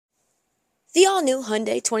The all-new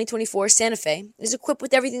Hyundai 2024 Santa Fe is equipped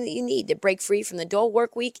with everything that you need to break free from the dull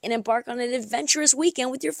work week and embark on an adventurous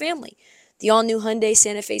weekend with your family. The all-new Hyundai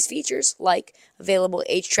Santa Fe's features, like available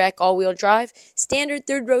H-Track all-wheel drive, standard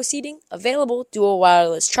third-row seating, available dual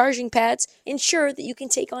wireless charging pads, ensure that you can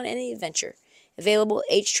take on any adventure. Available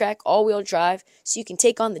H-Track all-wheel drive so you can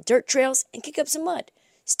take on the dirt trails and kick up some mud.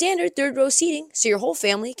 Standard third-row seating so your whole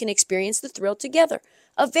family can experience the thrill together.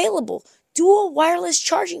 Available dual wireless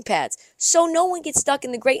charging pads so no one gets stuck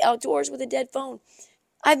in the great outdoors with a dead phone.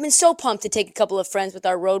 I've been so pumped to take a couple of friends with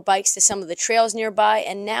our road bikes to some of the trails nearby,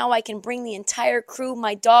 and now I can bring the entire crew,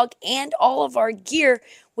 my dog, and all of our gear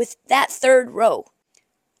with that third row.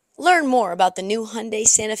 Learn more about the new Hyundai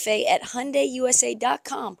Santa Fe at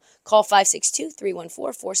HyundaiUSA.com. Call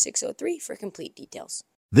 562-314-4603 for complete details.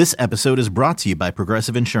 This episode is brought to you by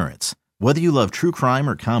Progressive Insurance. Whether you love true crime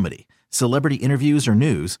or comedy, celebrity interviews or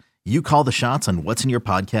news, you call the shots on what's in your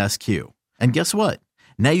podcast queue. And guess what?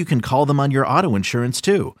 Now you can call them on your auto insurance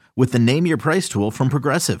too with the Name Your Price tool from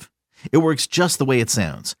Progressive. It works just the way it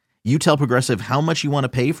sounds. You tell Progressive how much you want to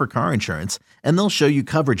pay for car insurance, and they'll show you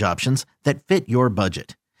coverage options that fit your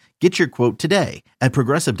budget. Get your quote today at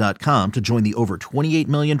Progressive.com to join the over 28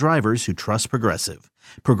 million drivers who trust Progressive.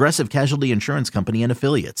 Progressive Casualty Insurance Company and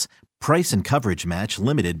Affiliates. Price and coverage match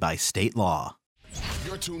limited by state law.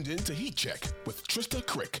 You're tuned in to Heat Check with Trista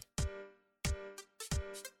Crick.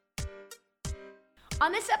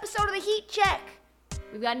 On this episode of the Heat Check,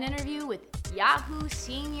 we've got an interview with Yahoo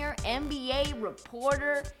senior NBA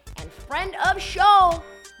reporter and friend of show,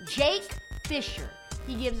 Jake Fisher.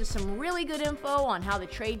 He gives us some really good info on how the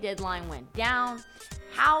trade deadline went down,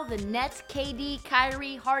 how the Nets, KD,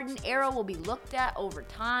 Kyrie, Harden era will be looked at over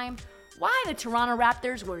time, why the Toronto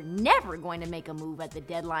Raptors were never going to make a move at the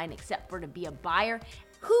deadline except for to be a buyer,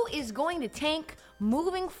 who is going to tank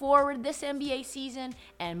moving forward this NBA season,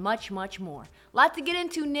 and much, much more. Lot to get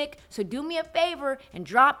into, Nick, so do me a favor and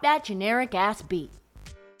drop that generic-ass beat.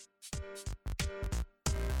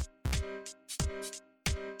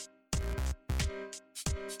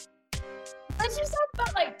 Let's just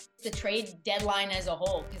talk about, the trade deadline as a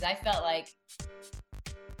whole, because I felt like,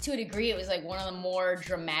 to a degree, it was, one of the more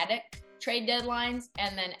dramatic trade deadlines,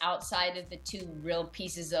 and then outside of the two real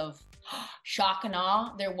pieces of shock and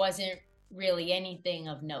awe, there wasn't really anything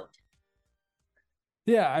of note.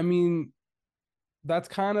 Yeah, I mean, that's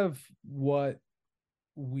kind of what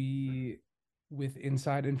we, with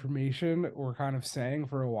inside information, were kind of saying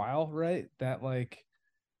for a while, right? That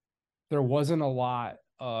there wasn't a lot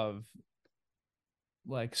of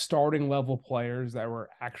starting level players that were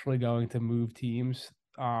actually going to move teams.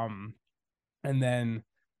 And then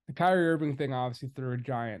the Kyrie Irving thing obviously threw a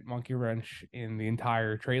giant monkey wrench in the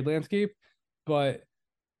entire trade landscape. But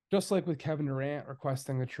just like with Kevin Durant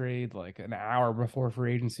requesting the trade an hour before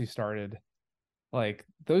free agency started,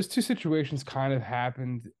 those two situations kind of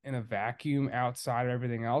happened in a vacuum outside of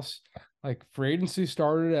everything else. Free agency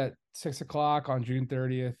started at 6:00 on June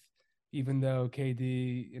 30th, even though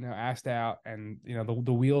KD, asked out, and,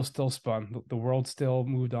 the wheel still spun, the world still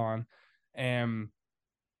moved on. And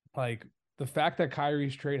the fact that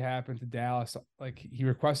Kyrie's trade happened to Dallas, he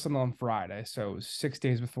requested on Friday, so it was 6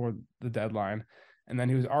 days before the deadline, and then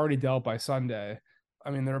he was already dealt by Sunday. I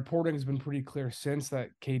mean, the reporting has been pretty clear since that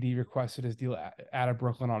KD requested his deal out of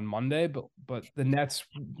Brooklyn on Monday, but the Nets,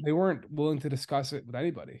 they weren't willing to discuss it with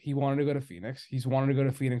anybody. He wanted to go to Phoenix. He's wanted to go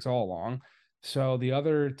to Phoenix all along. So the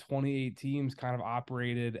other 28 teams kind of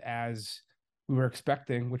operated as we were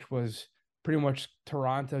expecting, which was pretty much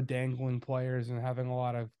Toronto dangling players and having a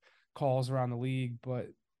lot of calls around the league, but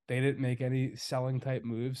they didn't make any selling type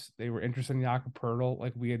moves. They were interested in Jakob Poeltl,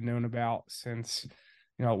 like we had known about since,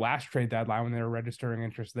 last trade deadline when they were registering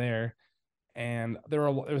interest there. And there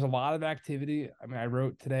was a lot of activity. I mean, I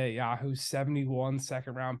wrote today, Yahoo 71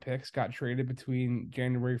 second round picks got traded between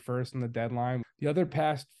January 1st and the deadline. The other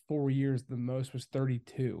past 4 years, the most was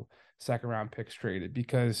 32 second round picks traded,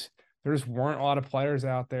 because there just weren't a lot of players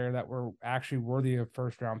out there that were actually worthy of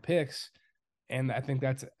first round picks. And I think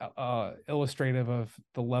that's illustrative of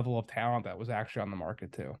the level of talent that was actually on the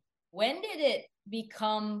market too. When did it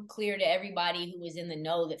become clear to everybody who was in the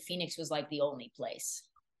know that Phoenix was the only place?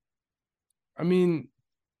 I mean,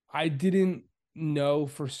 I didn't know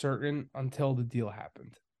for certain until the deal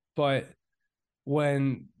happened. But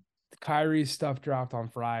when Kyrie's stuff dropped on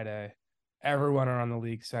Friday, everyone around the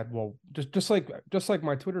league said, well, just like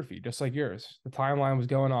my Twitter feed, just like yours, the timeline was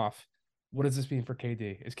going off. What does this mean for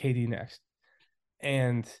KD? Is KD next?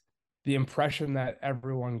 And the impression that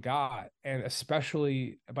everyone got, and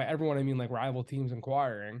especially by everyone, I mean rival teams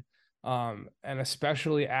inquiring, and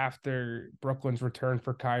especially after Brooklyn's return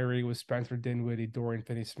for Kyrie with Spencer Dinwiddie, Dorian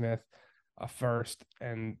Finney-Smith, a first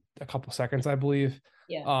and a couple seconds, I believe.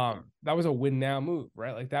 Yeah. That was a win now move,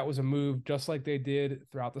 right? Like that was a move just like they did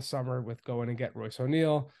throughout the summer with going and get Royce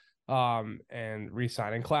O'Neal, and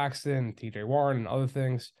re-signing Claxton, TJ Warren, and other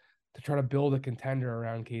things to try to build a contender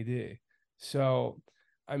around KD. So,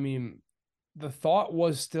 I mean, the thought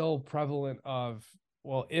was still prevalent of,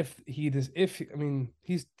 well, he's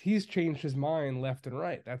changed his mind left and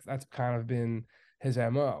right. That's kind of been his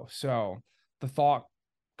MO. So the thought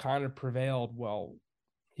kind of prevailed, well,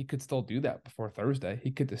 he could still do that before Thursday.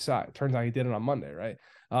 He could decide. Turns out he did it on Monday, right?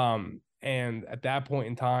 And at that point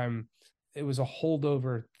in time, it was a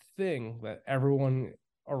holdover thing that everyone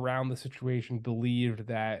around the situation believed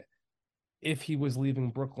that if he was leaving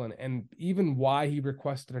Brooklyn, and even why he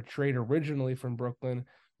requested a trade originally from Brooklyn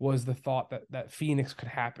was the thought that Phoenix could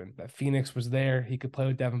happen, that Phoenix was there. He could play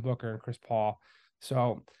with Devin Booker and Chris Paul.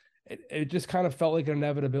 So it just kind of felt like an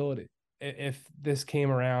inevitability if this came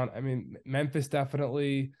around. I mean, Memphis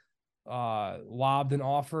definitely lobbed an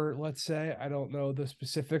offer, let's say. I don't know the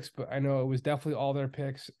specifics, but I know it was definitely all their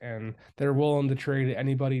picks, and they're willing to trade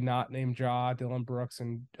anybody not named Ja, Dylan Brooks,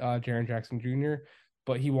 and Jaren Jackson Jr.,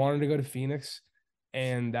 but he wanted to go to Phoenix,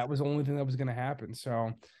 and that was the only thing that was going to happen.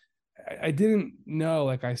 So I didn't know,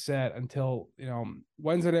 like I said, until,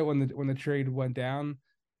 Wednesday night when the trade went down.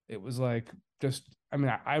 It was like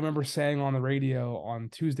I remember saying on the radio on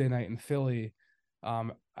Tuesday night in Philly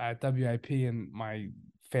at WIP, and my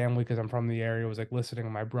family, because I'm from the area, was like listening to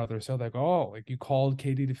my brother. So like, oh, like you called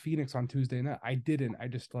KD to Phoenix on Tuesday night. I didn't. I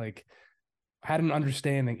just had an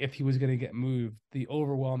understanding if he was going to get moved, the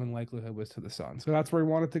overwhelming likelihood was to the Suns. So that's where he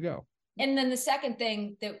wanted to go. And then the second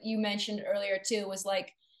thing that you mentioned earlier too was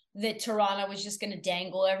like that Toronto was just going to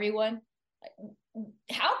dangle everyone.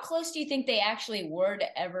 How close do you think they actually were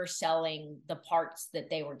to ever selling the parts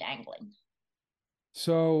that they were dangling?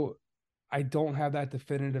 So I don't have that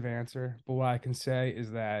definitive answer, but what I can say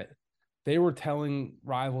is that they were telling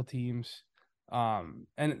rival teams, and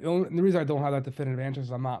the reason I don't have that definitive answer is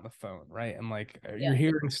I'm not on the phone, right? And you're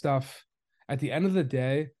hearing stuff. At the end of the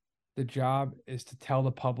day, the job is to tell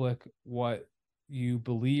the public what you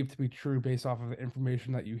believe to be true based off of the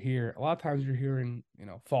information that you hear. A lot of times you're hearing,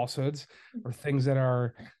 falsehoods or things that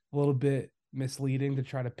are a little bit misleading to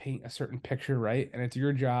try to paint a certain picture, right? And it's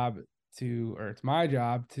your job it's my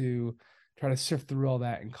job to try to sift through all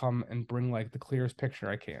that and come and bring the clearest picture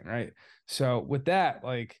I can, right? So with that,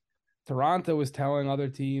 Toronto was telling other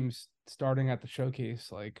teams starting at the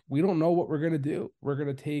showcase, we don't know what we're going to do. We're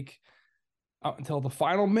going to take up until the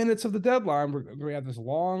final minutes of the deadline. We're going to have this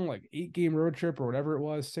long, 8-game road trip or whatever it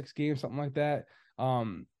was, 6 games, something like that,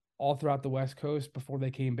 all throughout the West Coast before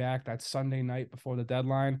they came back that Sunday night before the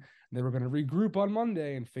deadline. They were going to regroup on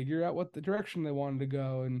Monday and figure out what the direction they wanted to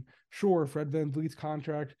go. And sure, Fred VanVleet's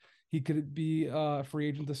contract, he could be a free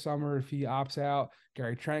agent this summer if he opts out.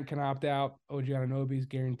 Gary Trent can opt out. OG Anunoby is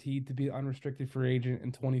guaranteed to be an unrestricted free agent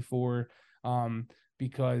in 24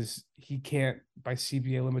 because he can't, by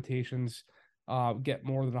CBA limitations, get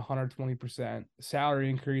more than 120% salary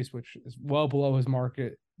increase, which is well below his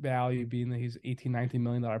market value, being that he's $18-19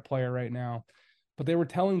 million player right now. But they were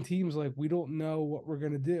telling teams, we don't know what we're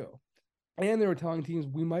going to do. And they were telling teams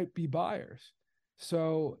we might be buyers.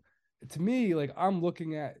 So to me, I'm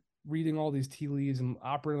looking at reading all these tea leaves and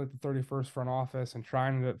operating like the 31st front office and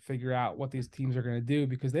trying to figure out what these teams are going to do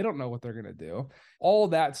because they don't know what they're going to do. All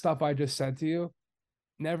that stuff I just said to you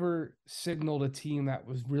never signaled a team that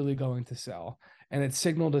was really going to sell. And it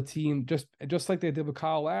signaled a team just like they did with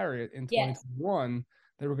Kyle Lowry in 2021. Yes.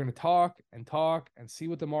 They were going to talk and see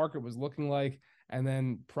what the market was looking like. And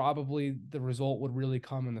then probably the result would really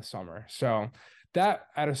come in the summer. So that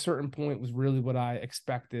at a certain point was really what I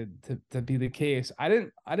expected to be the case. I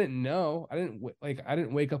didn't know. I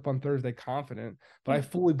didn't wake up on Thursday confident, but I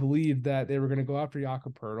fully believed that they were going to go after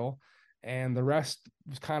Jakob Poeltl, and the rest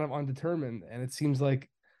was kind of undetermined. And it seems like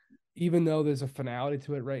even though there's a finality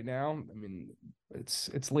to it right now, I mean,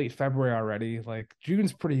 it's late February already.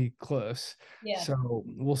 June's pretty close. Yeah. So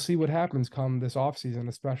we'll see what happens come this offseason,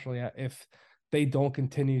 especially if they don't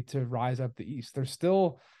continue to rise up the East.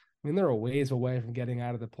 They're a ways away from getting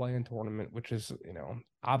out of the play-in tournament, which is,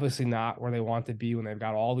 obviously not where they want to be when they've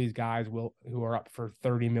got all these guys who are up for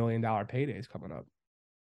 $30 million paydays coming up.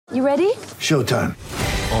 You ready? Showtime.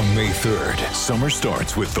 On May 3rd, summer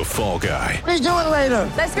starts with The Fall Guy. Let's do it later.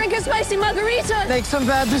 Let's drink a spicy margarita. Make some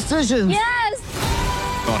bad decisions. Yes.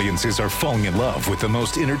 Audiences are falling in love with the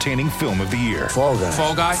most entertaining film of the year. Fall Guy.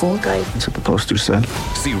 Fall Guy. Fall Guy. That's what the poster said.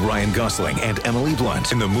 See Ryan Gosling and Emily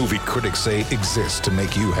Blunt in the movie critics say exists to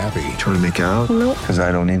make you happy. Trying to make it out? Nope. Because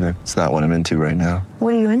I don't either. It's not what I'm into right now.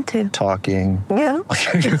 What are you into? Talking. Yeah.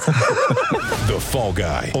 The Fall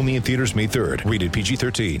Guy. Only in theaters May 3rd. Rated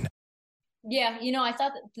PG-13. Yeah, I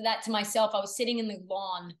thought that to myself. I was sitting in the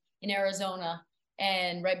lawn in Arizona,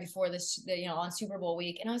 and right before this, on Super Bowl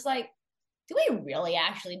week, and I was like, do we really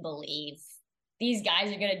actually believe these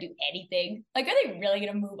guys are going to do anything? Like, are they really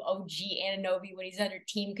going to move OG Anunoby when he's under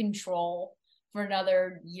team control for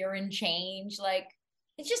another year and change? Like,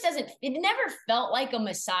 it just doesn't, it never felt like a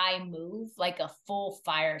Masai move, like a full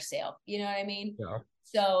fire sale. You know what I mean? Yeah.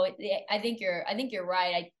 So I think you're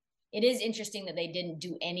right. It is interesting that they didn't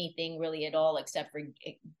do anything really at all except for,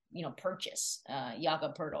 purchase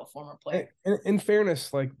Jakob Poeltl, former player. In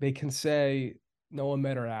fairness, like, they can say no one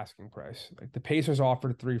met our asking price. Like, the Pacers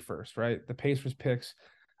offered 3 firsts, right? The Pacers picks,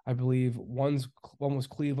 I believe one was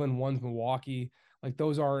Cleveland, one's Milwaukee. Like,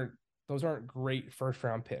 those aren't great first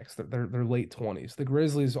round picks. They're late 20s. The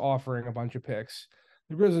Grizzlies offering a bunch of picks.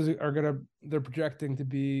 The Grizzlies they're projecting to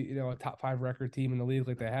be, a top 5 record team in the league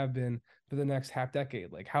like they have been for the next half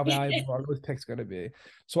decade. Like, how valuable are those picks going to be?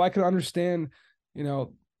 So I can understand, the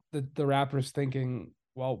Raptors thinking,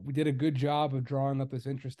 well, we did a good job of drawing up this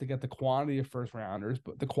interest to get the quantity of first rounders,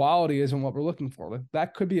 but the quality isn't what we're looking for. Like,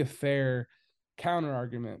 that could be a fair counter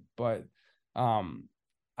argument, but I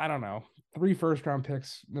don't know. 3 first round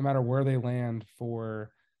picks, no matter where they land,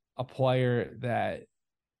 for a player that,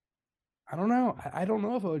 I don't know. I don't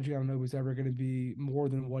know if OG Anunoby is ever going to be more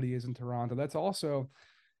than what he is in Toronto. That's also,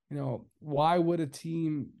 why would a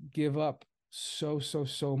team give up so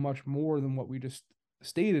much more than what we just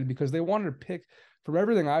stated? Because they wanted to pick, from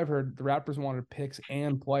everything I've heard, the Raptors wanted picks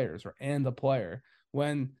and players, and a player,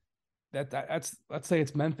 when that's, let's say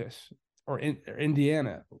it's Memphis or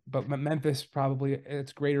Indiana, but Memphis, probably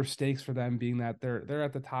it's greater stakes for them, being that they're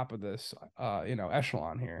at the top of this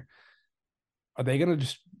echelon here. Are they going to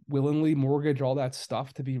just willingly mortgage all that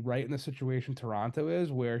stuff to be right in the situation Toronto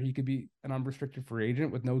is, where he could be an unrestricted free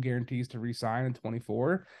agent with no guarantees to re-sign in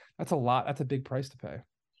 24? That's a lot. That's a big price to pay.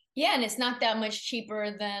 Yeah, and it's not that much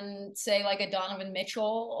cheaper than, say, like a Donovan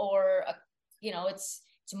Mitchell, or it's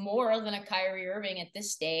more than a Kyrie Irving at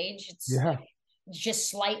this stage. It's just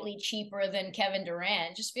slightly cheaper than Kevin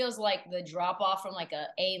Durant. It just feels like the drop off from like a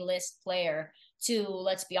A-list player to,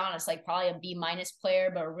 let's be honest, like probably a B-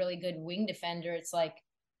 player, but a really good wing defender. It's like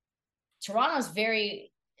Toronto's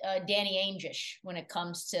very Danny Ainge-ish when it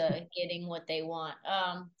comes to getting what they want.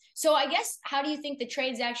 So I guess, how do you think the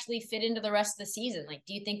trades actually fit into the rest of the season? Like,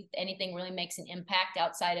 do you think anything really makes an impact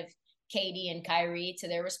outside of KD and Kyrie to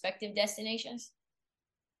their respective destinations?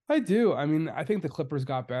 I do. I mean, I think the Clippers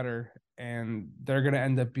got better, and they're going to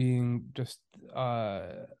end up being just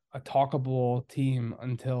a talkable team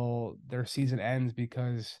until their season ends,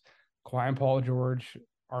 because Kawhi and Paul George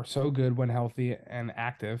are so good when healthy and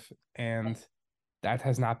active, and that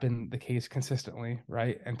has not been the case consistently,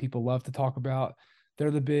 right? And people love to talk about,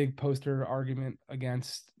 they're the big poster argument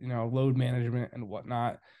against, load management and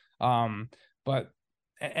whatnot. But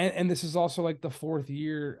this is also like the 4th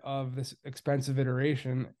year of this expensive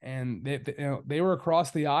iteration, and they were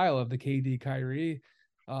across the aisle of the KD Kyrie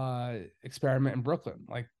experiment in Brooklyn.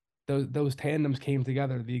 Like, those tandems came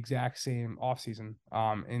together the exact same offseason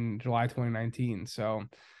in July 2019. So,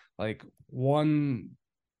 like, one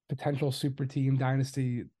potential super team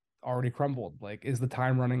dynasty already crumbled. Like, is the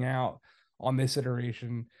time running out on this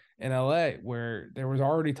iteration in LA, where there was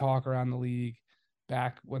already talk around the league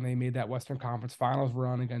back when they made that Western Conference Finals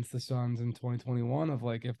run against the Suns in 2021 of,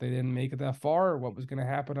 like, if they didn't make it that far, what was going to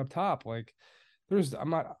happen up top? Like, I'm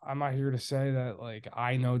not here to say that, like,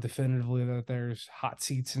 I know definitively that there's hot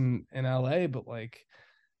seats in LA, but, like,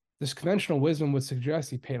 this conventional wisdom would suggest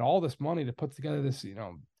he paid all this money to put together this,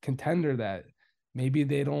 contender that maybe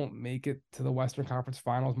they don't make it to the Western Conference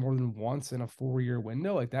Finals more than once in a 4-year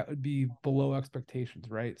window. Like, that would be below expectations,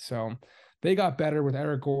 right? So they got better with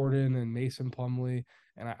Eric Gordon and Mason Plumlee,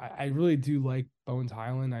 and I really do like Bones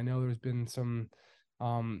Highland. I know there's been some,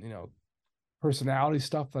 personality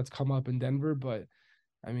stuff that's come up in Denver, but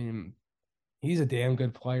I mean, he's a damn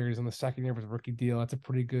good player. He's on the 2nd year of his rookie deal. That's a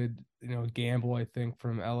pretty good, gamble, I think,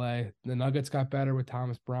 from LA. The Nuggets got better with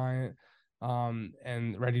Thomas Bryant.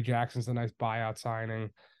 And Reggie Jackson's a nice buyout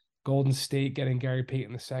signing. Golden State getting Gary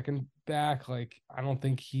Payton II back. Like, I don't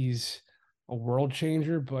think he's a world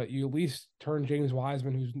changer, but you at least turn James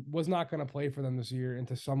Wiseman, who was not going to play for them this year,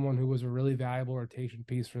 into someone who was a really valuable rotation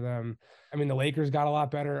piece for them. I mean, the Lakers got a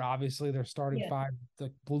lot better. Obviously, their starting 5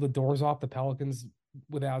 blew the doors off the Pelicans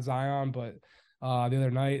without Zion, but the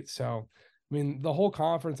other night. So, I mean, the whole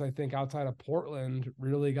conference, I think, outside of Portland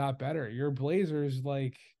really got better. Your Blazers,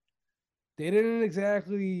 like, they didn't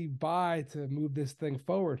exactly buy to move this thing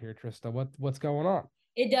forward here, Trista. What's going on?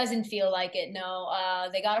 It doesn't feel like it. No,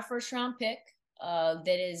 they got a first round pick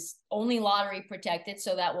that is only lottery protected.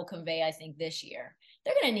 So that will convey, I think, this year.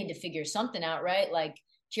 They're going to need to figure something out, right? Like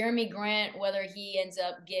Jeremy Grant, whether he ends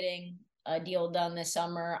up getting a deal done this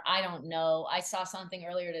summer, I don't know. I saw something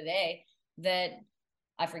earlier today that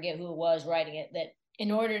I forget who it was writing it, that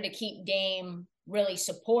in order to keep Dame really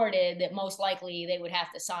supported, that most likely they would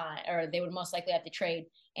have to sign, or they would most likely have to trade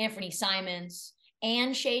Anthony Simons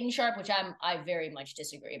and Shaedon Sharpe, which I very much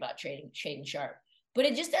disagree about trading Shaedon Sharpe. But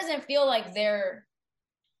it just doesn't feel like their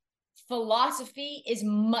philosophy is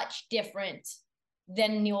much different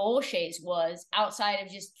than Neil Olshey's was, outside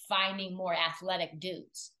of just finding more athletic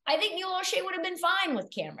dudes. I think Neil Olshey would have been fine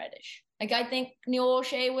with Cam Reddish. Like, I think Neil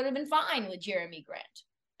Olshey would have been fine with Jeremy Grant.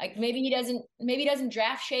 Like, maybe he doesn't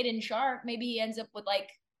draft Shaedon Sharpe. Maybe he ends up with, like,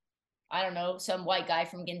 I don't know, some white guy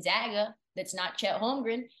from Gonzaga that's not Chet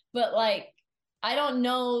Holmgren. But, like, I don't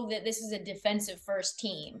know that this is a defensive first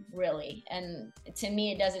team, really. And to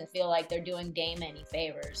me, it doesn't feel like they're doing Dame any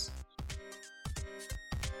favors.